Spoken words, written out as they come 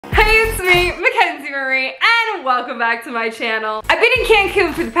me, Mackenzie Marie, and welcome back to my channel. I've been in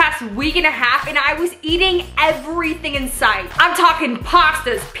Cancun for the past week and a half, and I was eating everything in sight. I'm talking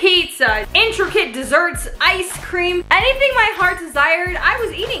pastas, pizza, intricate desserts, ice cream, anything my heart desired, I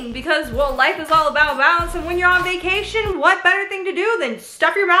was eating because, well, life is all about balance, and when you're on vacation, what better thing to do than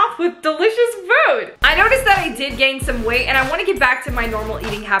stuff your mouth with delicious food? I noticed that I did gain some weight, and I want to get back to my normal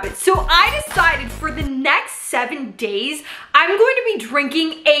eating habits. So I decided for the next 7 days, I'm going to be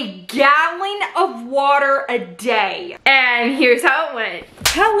drinking a gallon of water a day. And here's how it went.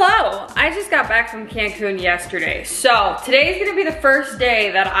 Hello, I just got back from Cancun yesterday. So today is gonna be the first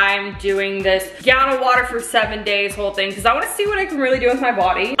day that I'm doing this gallon of water for 7 days whole thing because I wanna see what I can really do with my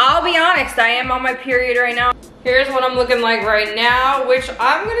body. I'll be honest, I am on my period right now. Here's what I'm looking like right now, which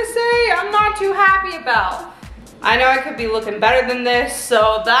I'm gonna say I'm not too happy about. I know I could be looking better than this,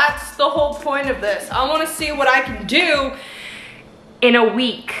 so that's the whole point of this. I wanna see what I can do in a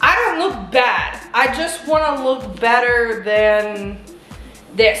week. I don't look bad. I just wanna look better than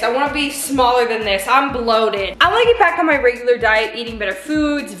this. I wanna be smaller than this. I'm bloated. I wanna get back on my regular diet, eating better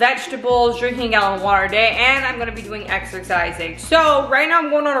foods, vegetables, drinking a gallon of water a day, and I'm gonna be doing exercising. So right now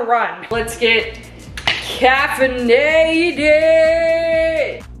I'm going on a run. Let's get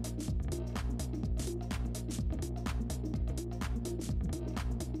caffeinated.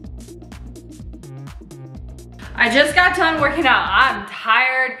 I just got done working out. I'm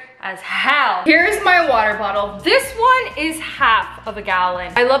tired as hell. Here's my water bottle. This one is half of a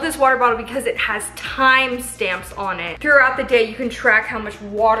gallon. I love this water bottle because it has time stamps on it. Throughout the day, you can track how much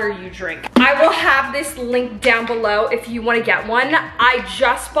water you drink. I will have this link down below if you want to get one. I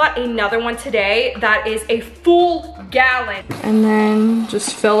just bought another one today that is a full gallon. And then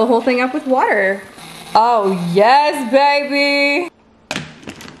just fill the whole thing up with water. Oh yes, baby.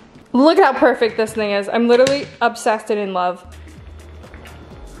 Look how perfect this thing is. I'm literally obsessed and in love.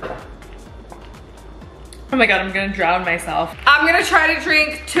 Oh my God, I'm gonna drown myself. I'm gonna try to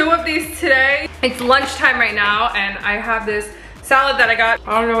drink 2 of these today. It's lunchtime right now, and I have this salad that I got.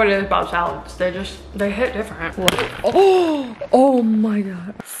 I don't know what it is about salads. They hit different. Oh my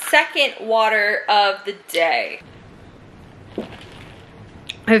God. Second water of the day.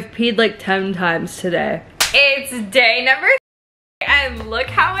 I've peed like 10 times today. It's day number 3. And look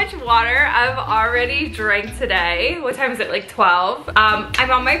how much water I've already drank today. What time is it? Like 12. I'm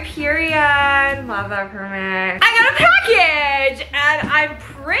on my period. Love that for me. I got a package, and I'm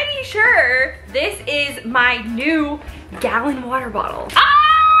pretty sure this is my new gallon water bottle.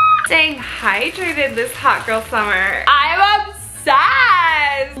 Ah! Staying hydrated this hot girl summer. I'm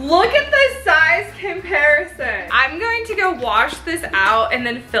obsessed. Look at the size comparison. I'm going to go wash this out and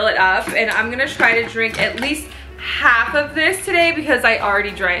then fill it up, and I'm gonna try to drink at least half of this today because I already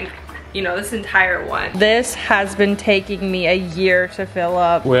drank, you know, this entire one. This has been taking me a year to fill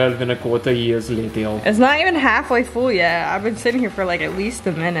up. 12.25 years later. It's not even halfway full yet. I've been sitting here for like at least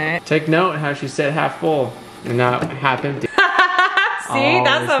a minute. Take note how she said half full and not half empty. See,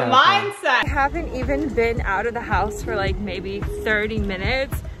 that's a mindset. I haven't even been out of the house for like maybe 30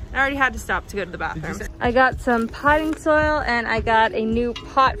 minutes. I already had to stop to go to the bathroom. I got some potting soil, and I got a new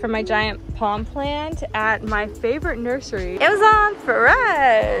pot for my giant palm plant at my favorite nursery. It was on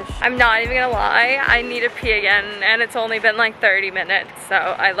fresh. I'm not even gonna lie, I need to pee again, and it's only been like 30 minutes, so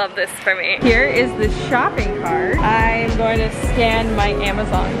I love this for me. Here is the shopping cart. I'm going to scan my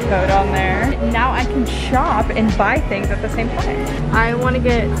Amazon code on there. Now I can shop and buy things at the same time. I want to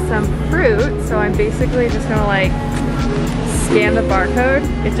get some fruit, so I'm basically just gonna like scan the barcode.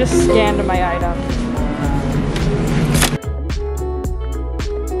 It just scanned my item.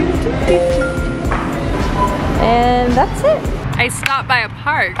 And that's it. I stopped by a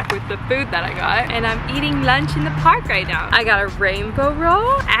park with the food that I got, and I'm eating lunch in the park right now. I got a rainbow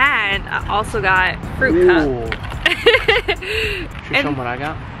roll, and I also got fruit cup. Should I show them what I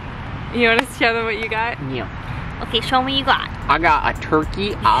got? You want to show them what you got? Yeah. Okay, show me what you got. I got a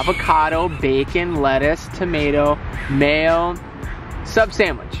turkey, avocado, bacon, lettuce, tomato, mayo, sub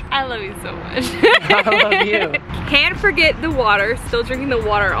sandwich. I love you so much. I love you. Can't forget the water. Still drinking the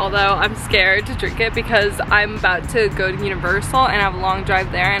water, although I'm scared to drink it because I'm about to go to Universal and have a long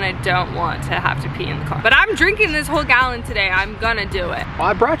drive there, and I don't want to have to pee in the car. But I'm drinking this whole gallon today. I'm gonna do it. Well,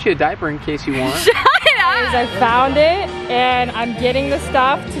 I brought you a diaper in case you want. Shut up! I found it. and I'm getting the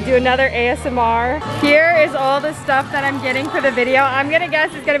stuff to do another ASMR. Here is all the stuff that I'm getting for the video. I'm gonna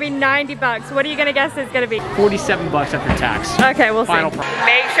guess it's gonna be 90 bucks. What are you gonna guess it's gonna be? 47 bucks after tax. Okay, we'll Final see. price.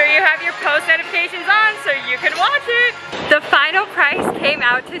 Make sure you have your post notifications on so you can watch it. The final price came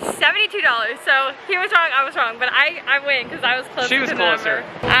out to $72. So he was wrong, I was wrong, but I win because I was closer She was to the closer.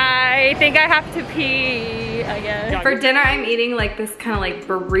 number. I think I have to pee again. For dinner, I'm eating like this kind of like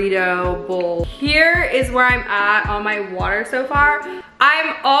burrito bowl. Here is where I'm at on my water so far.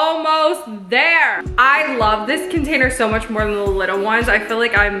 I'm almost there. I love this container so much more than the little ones. I feel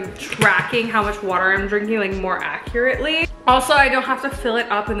like I'm tracking how much water I'm drinking like more accurately. Also, I don't have to fill it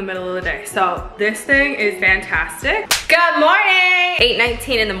up in the middle of the day. So this thing is fantastic. Good morning!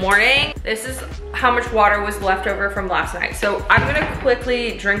 8:19 in the morning. This is how much water was left over from last night. So I'm gonna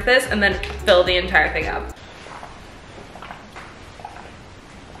quickly drink this and then fill the entire thing up.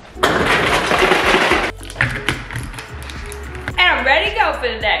 I'm ready to go for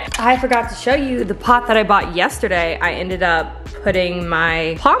the day. I forgot to show you the pot that I bought yesterday. I ended up putting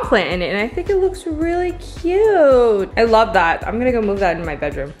my palm plant in it and I think it looks really cute. I love that. I'm gonna go move that in my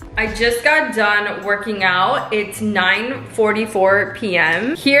bedroom. I just got done working out. It's 9:44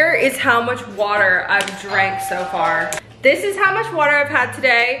 p.m. Here is how much water I've drank so far. This is how much water I've had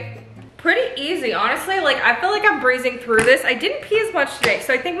today. Pretty easy, honestly. Like, I feel like I'm breezing through this. I didn't pee as much today,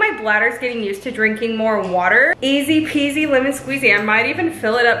 so I think my bladder's getting used to drinking more water. Easy peasy lemon squeezy. I might even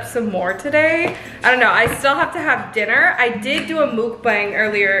fill it up some more today. I don't know, I still have to have dinner. I did do a mukbang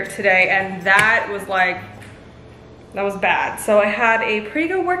earlier today, and that was like, that was bad. So I had a pretty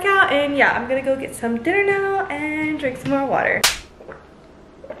good workout, and yeah, I'm gonna go get some dinner now and drink some more water.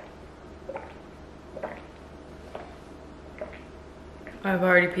 I've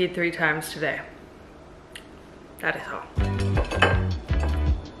already peed 3 times today. That is all.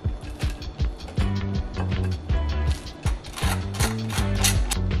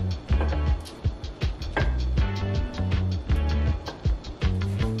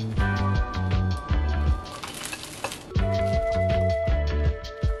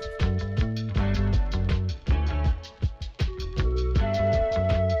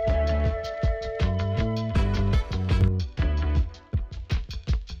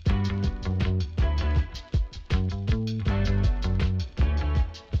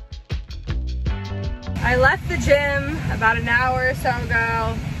 I left the gym about an hour or so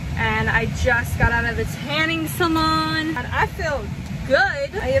ago and I just got out of the tanning salon and I feel good.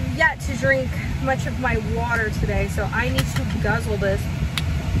 I have yet to drink much of my water today, so I need to guzzle this.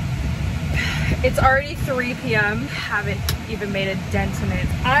 It's already 3 p.m. Haven't even made a dent in it.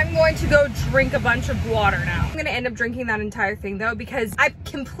 I'm going to go drink a bunch of water now. I'm gonna end up drinking that entire thing though, because I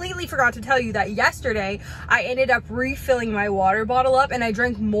completely forgot to tell you that yesterday I ended up refilling my water bottle up and I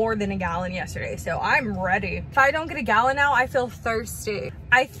drank more than a gallon yesterday. So I'm ready. If I don't get a gallon now, I feel thirsty.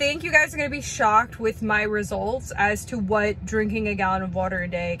 I think you guys are gonna be shocked with my results as to what drinking a gallon of water a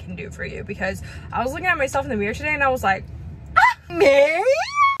day can do for you, because I was looking at myself in the mirror today and I was like, ah, me?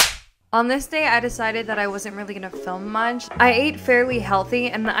 On this day, I decided that I wasn't really gonna film much. I ate fairly healthy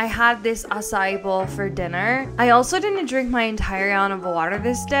and I had this acai bowl for dinner. I also didn't drink my entire gallon of water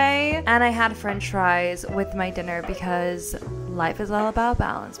this day, and I had french fries with my dinner because life is all about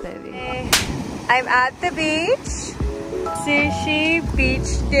balance, baby. I'm at the beach. Sushi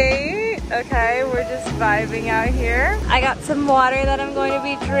beach date. Okay, we're just vibing out here. I got some water that I'm going to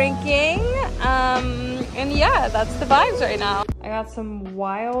be drinking. And yeah, that's the vibes right now. I got some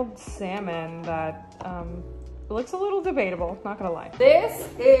wild salmon that looks a little debatable, not gonna lie. This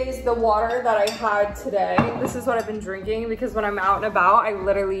is the water that I had today. This is what I've been drinking because when I'm out and about, I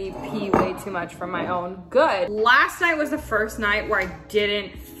literally pee way too much for my own good. Last night was the first night where I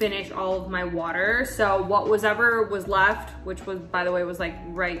didn't finish all of my water. So whatever was left, which was, by the way, was like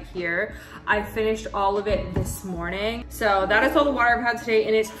right here, I finished all of it this morning. So that is all the water I've had today,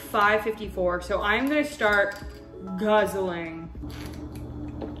 and it's 5:54. So I'm gonna start guzzling.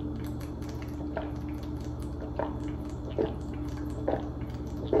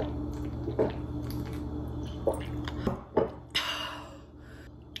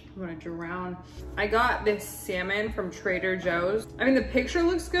 I'm gonna drown. I got this salmon from Trader Joe's. I mean, the picture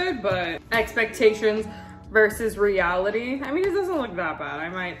looks good, but expectations versus reality, I mean, it doesn't look that bad. I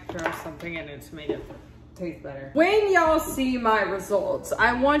might throw something in it to make it taste better. When y'all see my results,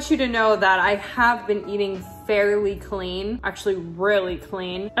 I want you to know that I have been eating fairly clean, actually really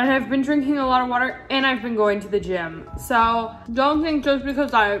clean, and I've been drinking a lot of water, and I've been going to the gym. So don't think just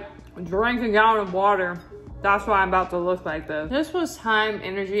because I drank a gallon of water That's why I'm about to look like this. This was time,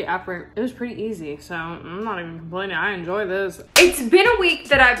 energy, effort. It was pretty easy, so I'm not even complaining. I enjoy this. It's been a week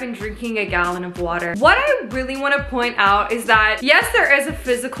that I've been drinking a gallon of water. What I really want to point out is that, yes, there is a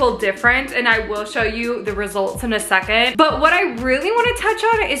physical difference, and I will show you the results in a second. But what I really want to touch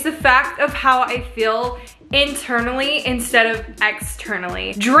on is the fact of how I feel internally instead of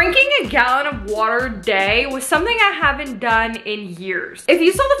externally. Drinking a gallon of water a day was something I haven't done in years. If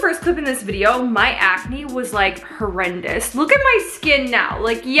you saw the first clip in this video, my acne was like horrendous. Look at my skin now.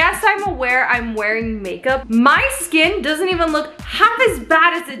 Like, yes, I'm aware I'm wearing makeup. My skin doesn't even look half as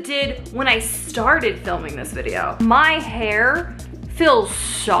bad as it did when I started filming this video. My hair feels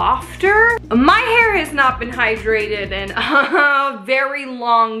softer. My hair has not been hydrated in a very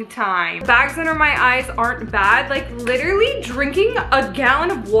long time. Bags under my eyes aren't bad. Like, literally drinking a gallon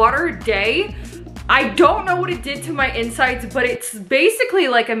of water a day, I don't know what it did to my insides, but it's basically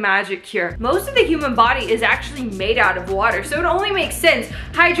like a magic cure. Most of the human body is actually made out of water, so it only makes sense.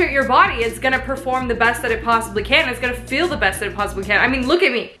 Hydrate your body, it's gonna perform the best that it possibly can. It's gonna feel the best that it possibly can. I mean, look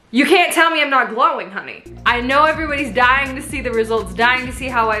at me. You can't tell me I'm not glowing, honey. I know everybody's dying to see the results, dying to see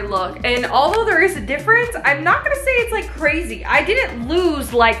how I look. And although there is a difference, I'm not gonna say it's like crazy. I didn't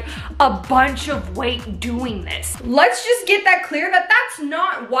lose like a bunch of weight doing this. Let's just get that clear that that's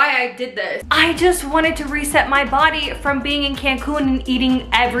not why I did this. I just wanted to reset my body from being in Cancun and eating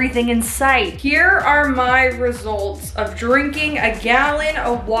everything in sight. Here are my results of drinking a gallon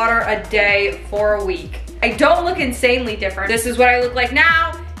of water a day for a week. I don't look insanely different. This is what I look like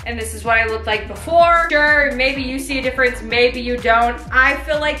now, and this is what I looked like before. Sure, maybe you see a difference, maybe you don't. I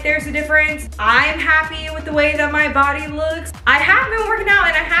feel like there's a difference. I'm happy with the way that my body looks. I have been working out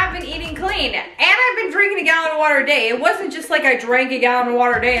and I have been eating clean, and I've been drinking a gallon of water a day. It wasn't just like I drank a gallon of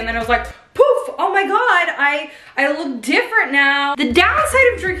water a day and then I was like, poof, oh my God, I look different now. The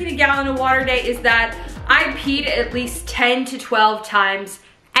downside of drinking a gallon of water a day is that I peed at least 10 to 12 times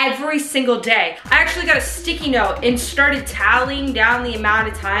every single day. I actually got a sticky note and started tallying down the amount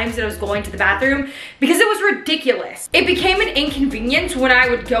of times that I was going to the bathroom because it was ridiculous. It became an inconvenience when I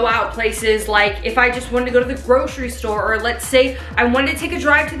would go out places, like if I just wanted to go to the grocery store, or let's say I wanted to take a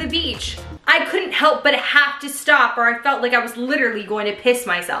drive to the beach. I couldn't help but have to stop, or I felt like I was literally going to piss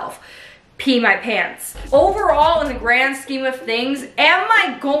myself. Pee my pants. Overall, in the grand scheme of things, am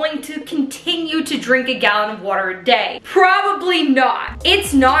I going to continue to drink a gallon of water a day? Probably not.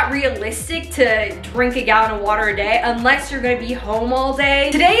 It's not realistic to drink a gallon of water a day unless you're gonna be home all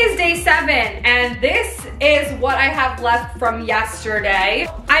day. Today is day 7, and this is what I have left from yesterday.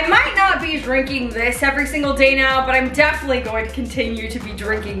 I might not be drinking this every single day now, but I'm definitely going to continue to be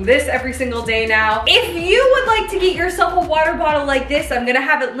drinking this every single day now. If you would like to get yourself a water bottle like this, I'm gonna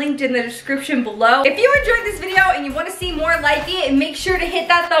have it linked in the description below. If you enjoyed this video and you want to see more like it, make sure to hit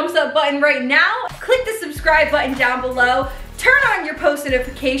that thumbs up button right now. Click the subscribe button down below. Turn on your post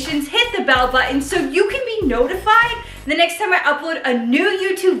notifications, hit the bell button so you can be notified the next time I upload a new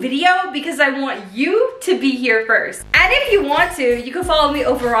YouTube video, because I want you to be here first. And if you want to, you can follow me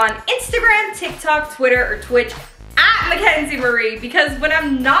over on Instagram, TikTok, Twitter, or Twitch at Mackenzie Marie, because when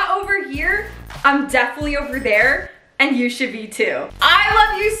I'm not over here, I'm definitely over there. And you should be too. I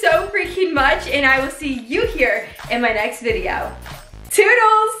love you so freaking much, and I will see you here in my next video.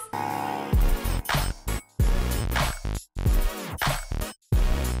 Toodles!